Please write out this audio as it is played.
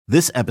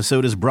This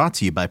episode is brought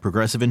to you by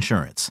Progressive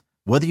Insurance.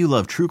 Whether you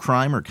love true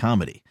crime or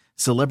comedy,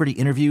 celebrity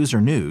interviews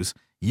or news,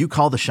 you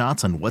call the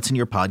shots on what's in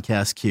your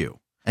podcast queue.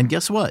 And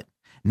guess what?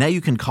 Now you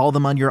can call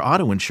them on your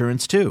auto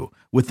insurance too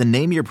with the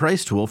Name Your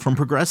Price tool from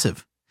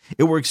Progressive.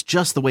 It works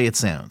just the way it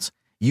sounds.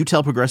 You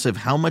tell Progressive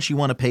how much you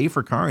want to pay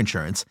for car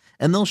insurance,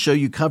 and they'll show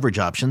you coverage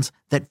options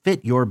that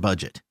fit your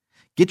budget.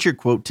 Get your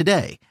quote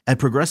today at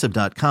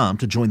Progressive.com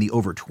to join the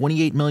over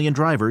 28 million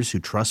drivers who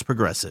trust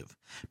Progressive.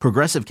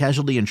 Progressive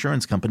Casualty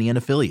Insurance Company and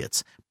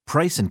Affiliates.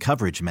 Price and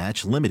coverage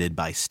match limited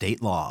by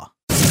state law.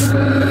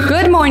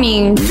 Good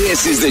morning.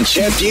 This is the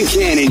Chet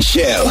Buchanan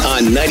Show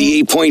on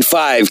 98.5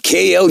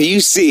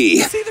 KLUC.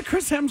 See the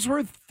Chris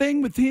Hemsworth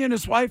thing with he and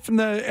his wife and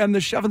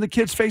the shoving the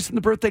kid's face in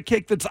the birthday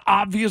cake that's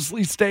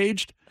obviously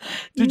staged?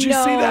 Did you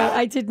see that?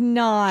 I did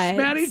not.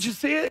 Maddie, did you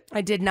see it? I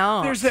did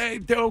not.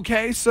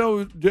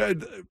 So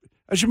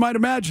as you might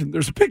imagine,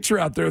 there's a picture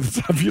out there that's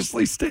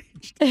obviously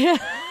staged.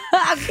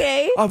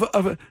 Okay.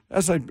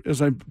 As I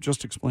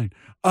just explained.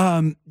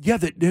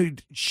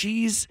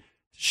 She's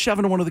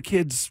shoving one of the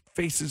kids'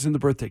 faces in the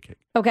birthday cake.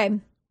 Okay.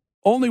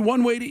 Only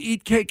one way to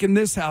eat cake in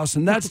this house,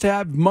 and that's to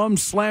have Mom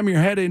slam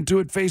your head into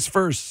it face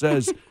first,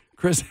 says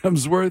Chris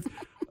Hemsworth.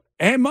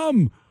 Hey,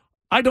 Mom,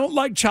 I don't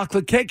like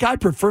chocolate cake. I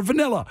prefer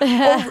vanilla.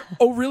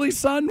 Oh, really,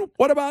 son?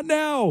 What about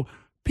now?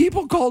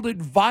 People called it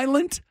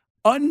violent,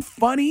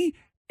 unfunny,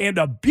 and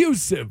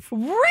abusive.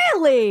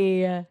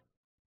 Really?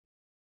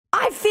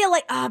 I feel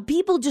like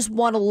people just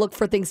want to look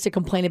for things to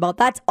complain about.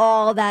 That's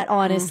all that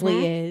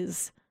honestly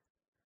is.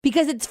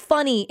 Because it's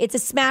funny. It's a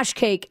smash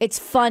cake. It's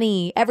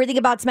funny. Everything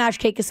about smash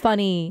cake is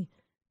funny.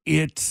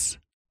 It's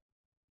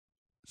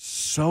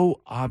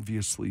so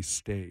obviously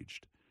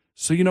staged.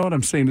 So you know what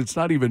I'm saying? It's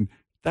not even,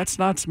 that's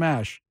not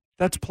smash.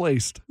 That's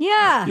placed.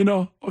 Yeah.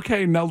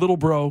 Okay, now little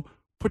bro,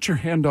 put your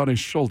hand on his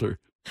shoulder.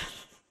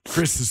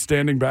 Chris is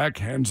standing back,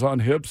 hands on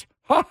hips.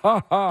 Ha,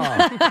 ha,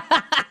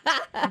 ha.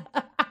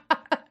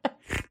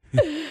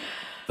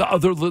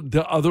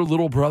 The other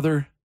little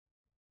brother,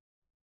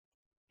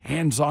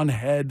 hands on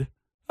head.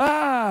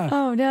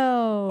 Oh,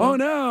 no. Oh,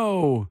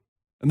 no.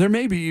 And there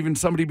may be even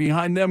somebody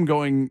behind them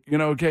going,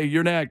 okay,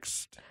 you're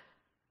next.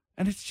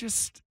 And it's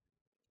just.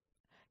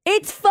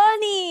 It's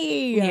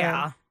funny.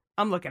 Yeah.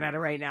 I'm looking at it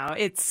right now.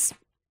 It's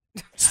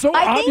so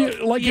obvious.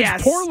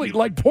 Yes.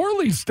 It's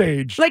poorly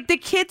staged. like the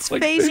kid's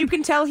face, you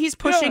can tell he's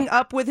pushing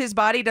up with his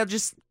body to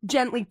just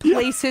gently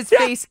place his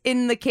face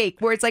in the cake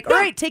where it's like, all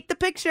right, take the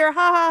picture. Ha,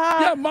 ha,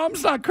 ha. Yeah,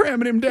 Mom's not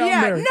cramming him down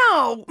there.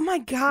 No. My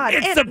God.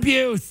 It's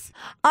abuse.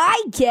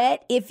 I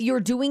get if you're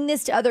doing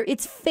this to other,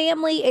 it's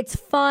family, it's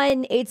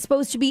fun, it's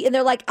supposed to be, and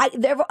they're like,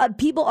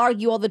 people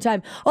argue all the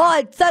time,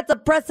 it sets a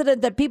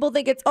precedent that people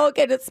think it's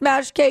okay to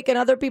smash cake in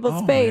other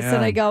people's face. Man.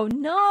 And I go,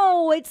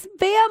 no, it's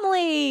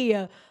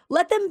family.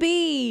 Let them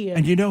be.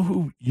 And you know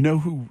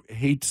who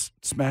hates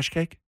smash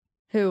cake?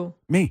 Who?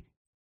 Me.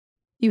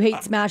 You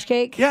hate smash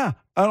cake? Yeah,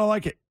 I don't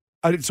like it.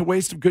 It's a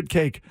waste of good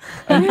cake.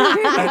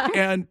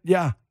 And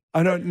yeah,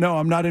 I don't know.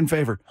 I'm not in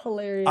favor.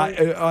 Hilarious.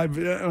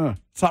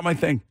 It's not my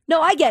thing.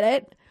 No, I get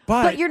it.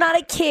 But you're not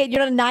a kid.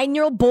 You're not a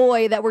 9-year-old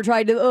boy that we're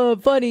trying to,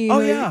 funny. Oh,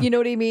 yeah. You know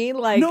what I mean?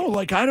 No,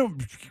 I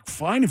don't.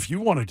 Fine if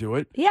you want to do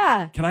it.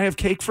 Yeah. Can I have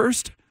cake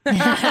first?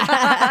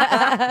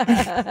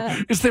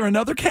 Is there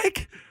another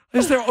cake?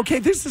 Okay,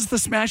 this is the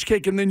smash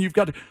cake, and then you've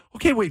got,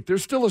 wait,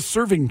 there's still a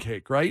serving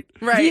cake, right?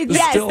 Right.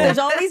 There's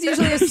always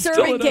usually a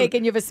serving cake,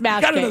 and you have a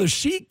smash cake. Got cake. another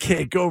sheet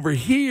cake over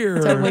here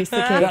Don't waste the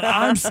cake. that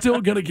I'm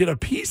still going to get a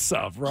piece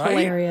of, right?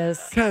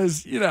 Hilarious.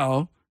 Because,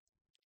 yeah.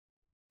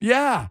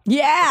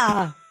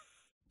 Yeah.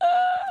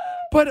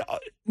 But,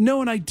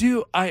 no, and I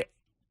don't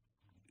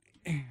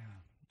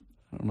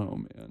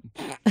know, man.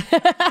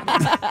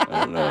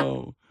 I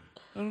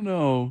don't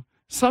know.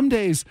 Some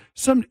days,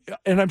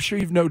 and I'm sure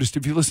you've noticed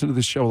if you listen to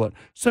this show a lot,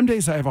 some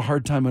days I have a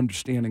hard time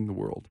understanding the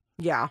world.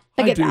 Yeah.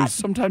 I get do. that.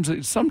 Sometimes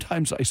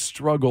I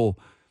struggle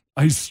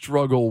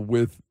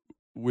with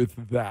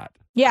that.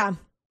 Yeah.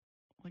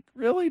 Like,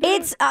 really?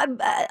 Dad? It's,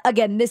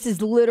 again, this is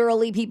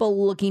literally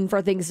people looking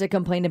for things to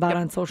complain about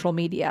on social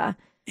media.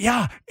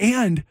 Yeah,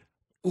 and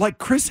like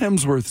Chris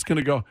Hemsworth's going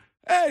to go,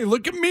 hey,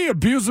 look at me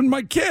abusing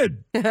my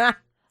kid.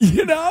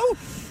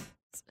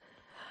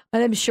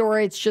 And I'm sure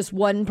it's just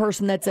one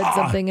person that said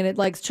something and it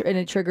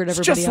it triggered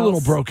everybody else. Just a little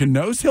broken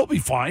nose. He'll be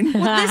fine.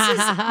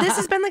 Well, this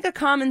has been like a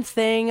common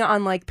thing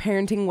on like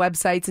parenting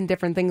websites and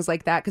different things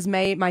like that. Because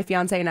my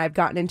fiance and I have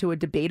gotten into a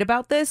debate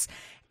about this.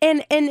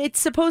 And it's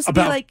supposed to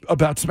be like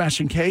about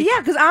smashing cake. Yeah,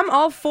 because I'm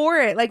all for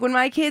it. Like when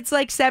my kid's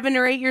like 7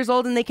 or 8 years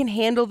old and they can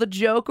handle the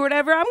joke or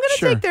whatever, I'm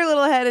gonna take their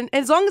little head, and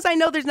as long as I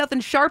know there's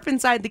nothing sharp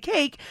inside the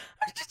cake,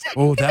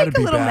 that'd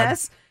be a little bad.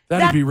 mess.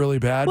 That'd be really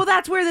bad. Well,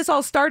 that's where this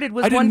all started.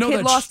 Was one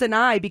kid lost an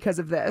eye because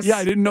of this? Yeah,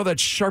 I didn't know that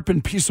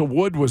sharpened piece of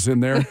wood was in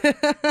there,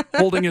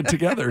 holding it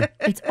together.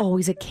 It's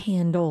always a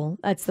candle.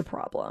 That's the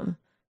problem.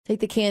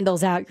 Take the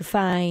candles out. You're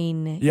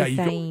fine. Yeah,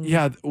 you're fine.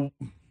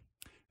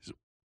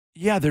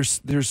 Yeah, there's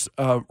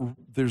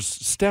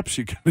steps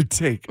you gotta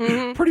take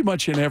pretty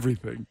much in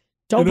everything.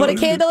 Don't You know put a what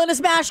I mean? candle in a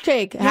smash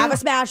cake. Have Yeah. a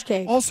smash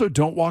cake. Also,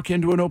 don't walk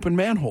into an open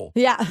manhole.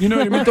 Yeah. You know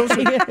what I mean? Those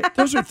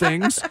are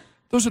things.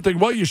 Those are things.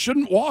 Well, you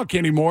shouldn't walk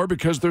anymore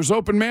because there's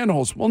open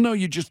manholes. Well, no,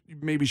 you just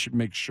maybe should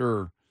make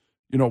sure,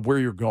 where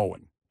you're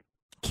going.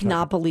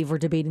 Cannot believe we're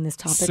debating this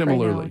topic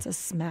Similarly. right now. It's a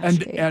smash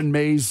cake. And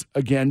May's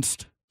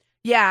against.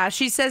 Yeah,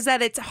 she says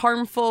that it's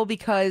harmful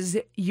because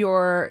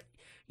your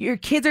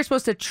kids are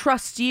supposed to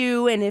trust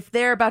you, and if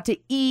they're about to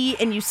eat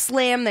and you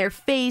slam their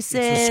face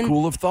in. It's a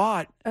school of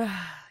thought.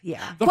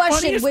 Yeah.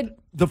 Question, funniest- would-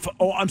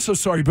 I'm so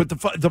sorry, but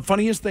the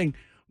funniest thing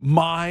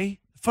my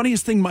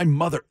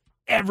mother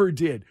ever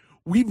did.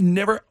 We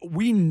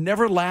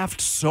never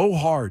laughed so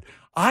hard.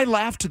 I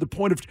laughed to the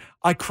point of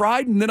I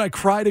cried and then I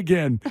cried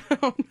again.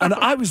 And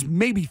I was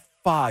maybe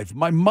 5.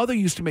 My mother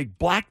used to make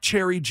black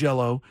cherry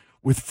Jell-O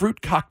with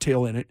fruit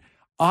cocktail in it.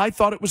 I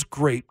thought it was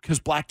grape because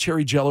black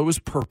cherry Jell-O is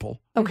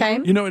purple. Okay.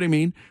 You know what I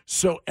mean?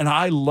 So, and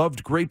I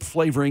loved grape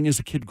flavoring as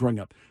a kid growing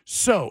up.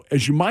 So,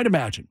 as you might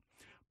imagine,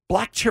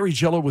 black cherry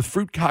Jell-O with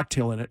fruit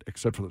cocktail in it,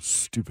 except for those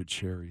stupid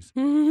cherries,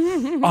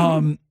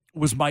 might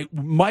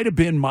have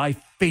been my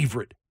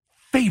favorite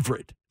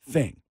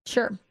thing.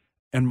 Sure.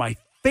 And my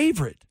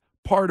favorite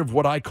part of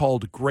what I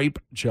called grape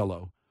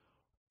Jell-O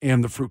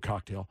and the fruit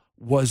cocktail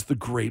was the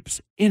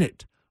grapes in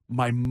it.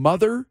 My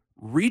mother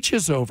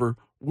reaches over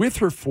with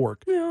her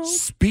fork,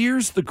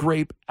 spears the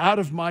grape out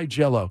of my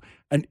Jell-O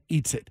and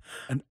eats it.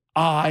 And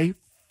I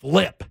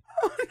flip,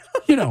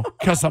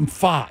 because I'm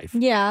 5.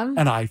 Yeah.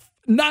 And I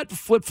not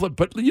flip,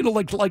 but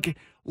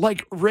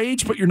like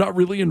rage, but you're not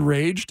really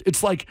enraged.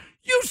 It's like,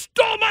 you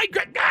stole my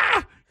grape,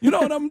 and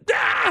I'm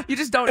You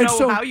just don't And know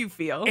so- how you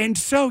feel. And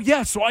so,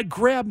 so I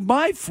grab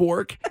my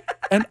fork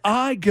and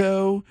I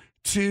go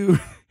to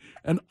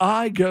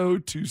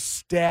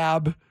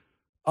stab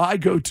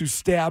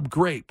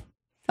grape.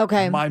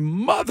 Okay. My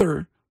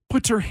mother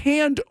puts her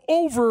hand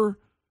over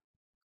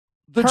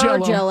the Her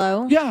Jell-O.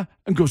 Jell-O. Yeah,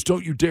 and goes,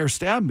 "Don't you dare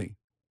stab me.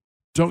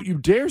 Don't you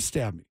dare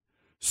stab me."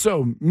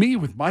 So me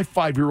with my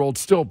 5-year-old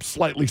still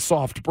slightly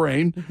soft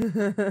brain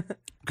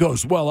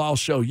goes, "Well, I'll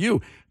show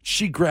you."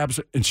 She grabs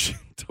it and she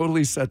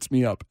totally sets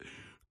me up.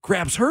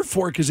 Grabs her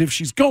fork as if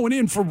she's going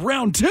in for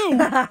round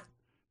 2.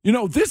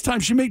 This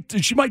time she might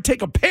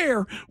take a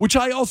pear, which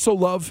I also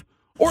love,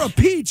 or a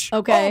peach.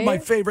 Okay. Oh, my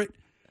favorite.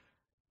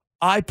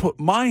 I put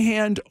my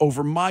hand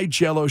over my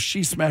Jell-O.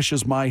 She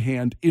smashes my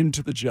hand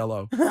into the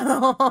Jell-O.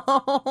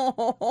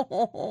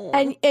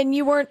 And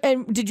you weren't.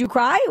 And did you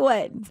cry?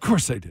 What? Of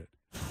course I did.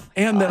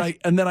 And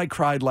then I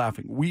cried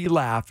laughing. We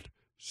laughed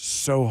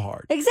so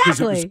hard. Exactly. Because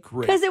it was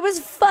great. Because it was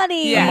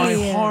funny. Yeah. Am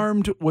I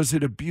harmed? Was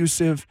it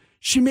abusive?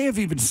 She may have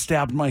even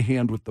stabbed my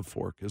hand with the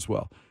fork as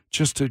well,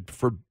 just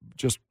for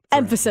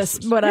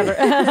Emphasis, whatever.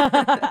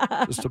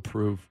 just to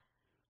prove.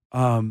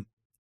 Am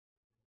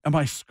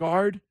I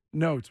scarred?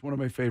 No, it's one of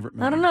my favorite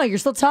memories. I don't know. You're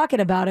still talking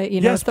about it,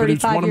 Yes, but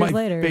it's 35 one of years my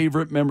later.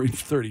 favorite memories.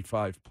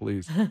 35,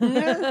 please.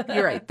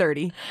 You're right,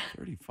 30.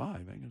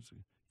 35. I can see.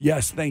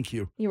 Yes, thank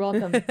you. You're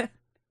welcome.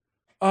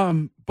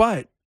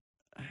 But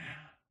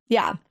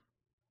Yeah.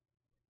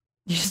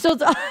 You're still.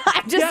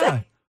 I'm just.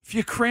 yeah, if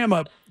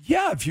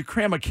you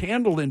cram a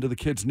candle into the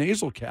kid's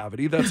nasal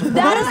cavity, that's a problem.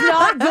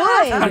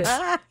 That is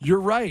not good. You're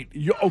right.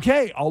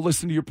 Okay, I'll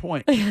listen to your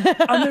point. And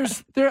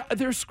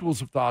there's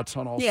schools of thoughts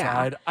on all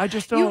sides. I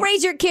just don't. You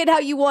raise your kid how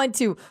you want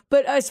to.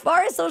 But as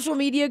far as social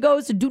media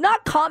goes, do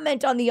not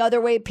comment on the other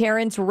way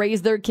parents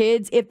raise their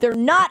kids if they're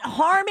not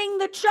harming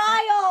the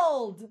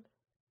child.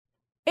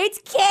 It's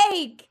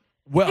cake.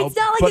 Well, It's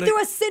not like you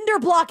threw a cinder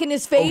block in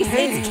his face.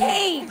 Okay. It's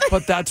cake.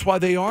 But that's why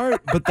they are.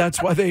 But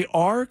that's why they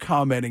are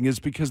commenting, is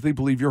because they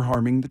believe you're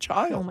harming the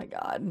child. Oh my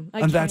God.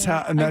 And that's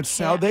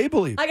how they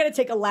believe. I got to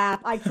take a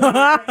lap. I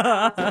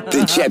can't.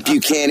 The Chet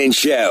Buchanan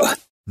Show.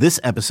 This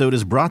episode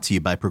is brought to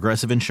you by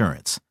Progressive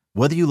Insurance.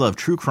 Whether you love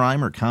true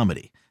crime or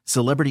comedy,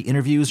 celebrity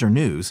interviews or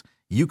news,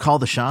 you call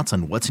the shots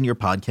on what's in your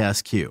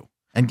podcast queue.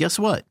 And guess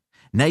what?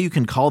 Now you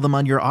can call them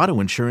on your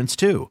auto insurance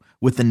too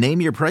with the Name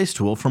Your Price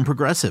tool from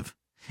Progressive.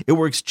 It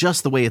works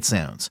just the way it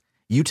sounds.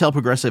 You tell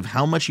Progressive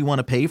how much you want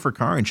to pay for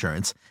car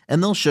insurance,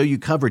 and they'll show you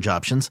coverage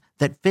options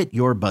that fit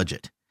your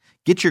budget.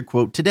 Get your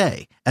quote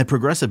today at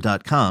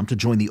Progressive.com to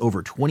join the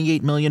over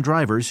 28 million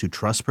drivers who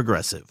trust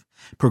Progressive.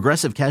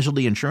 Progressive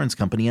Casualty Insurance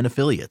Company and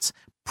Affiliates.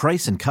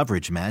 Price and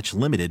coverage match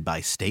limited by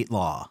state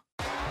law.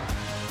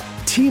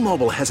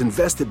 T-Mobile has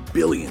invested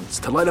billions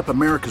to light up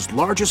America's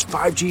largest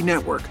 5G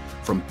network,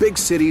 from big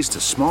cities to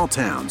small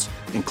towns,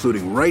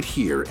 including right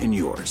here in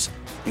yours.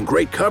 And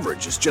great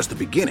coverage is just the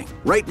beginning.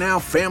 Right now,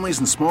 families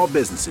and small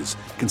businesses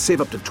can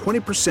save up to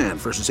 20%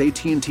 versus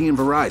AT&T and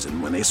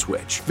Verizon when they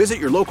switch. Visit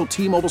your local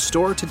T-Mobile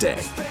store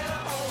today.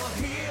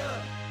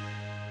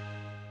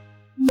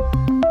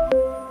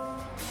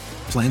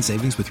 Plan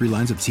savings with 3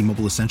 lines of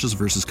T-Mobile Essentials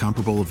versus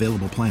comparable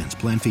available plans.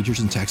 Plan features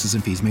and taxes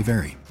and fees may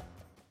vary.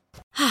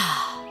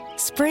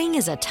 Spring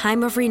is a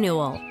time of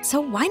renewal, so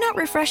why not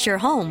refresh your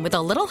home with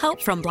a little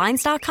help from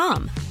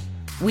Blinds.com?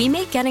 We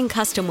make getting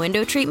custom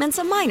window treatments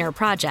a minor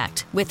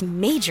project with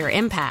major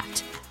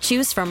impact.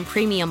 Choose from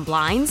premium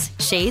blinds,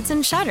 shades,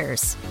 and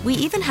shutters. We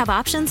even have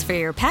options for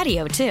your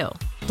patio, too.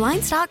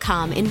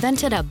 Blinds.com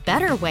invented a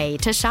better way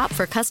to shop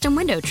for custom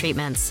window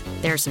treatments.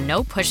 There's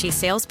no pushy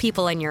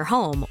salespeople in your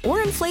home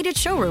or inflated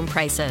showroom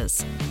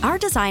prices. Our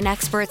design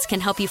experts can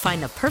help you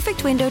find the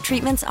perfect window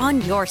treatments on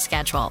your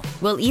schedule.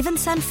 We'll even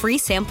send free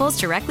samples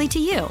directly to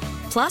you.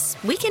 Plus,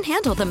 we can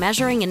handle the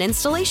measuring and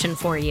installation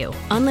for you.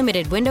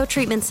 Unlimited window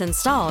treatments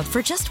installed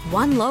for just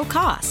one low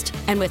cost.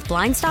 And with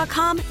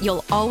Blinds.com,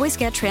 you'll always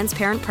get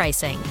transparent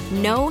pricing.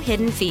 No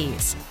hidden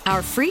fees.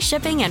 Our free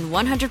shipping and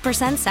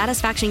 100%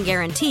 satisfaction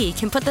guarantee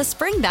can put the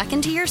spring back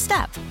into your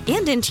step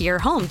and into your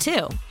home,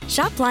 too.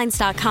 Shop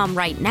Blinds.com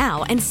right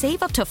now and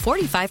save up to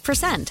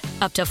 45%.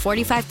 Up to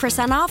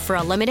 45% off for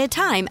a limited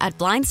time at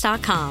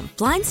Blinds.com.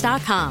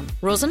 Blinds.com.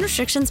 Rules and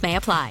restrictions may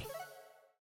apply.